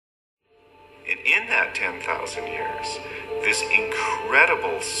in that 10,000 years, this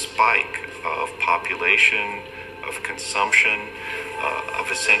incredible spike of population, of consumption, of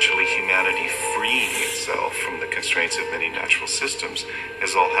essentially humanity freeing itself from the constraints of many natural systems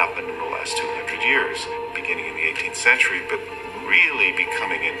has all happened in the last 200 years, beginning in the 18th century, but really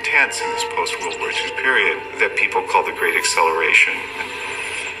becoming intense in this post-World War II period that people call the Great Acceleration.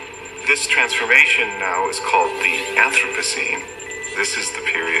 This transformation now is called the Anthropocene. This is the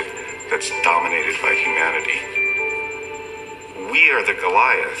period that's dominated by humanity. We are the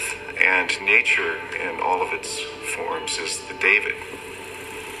Goliath, and nature in all of its forms is the David.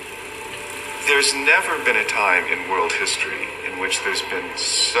 There's never been a time in world history in which there's been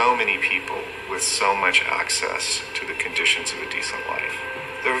so many people with so much access to the conditions of a decent life.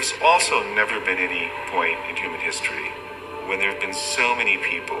 There's also never been any point in human history when there have been so many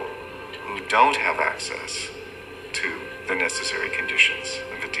people who don't have access to the necessary conditions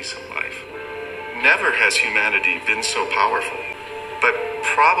of a decent life. Never has humanity been so powerful, but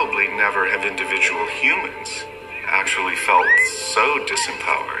probably never have individual humans actually felt so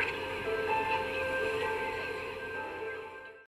disempowered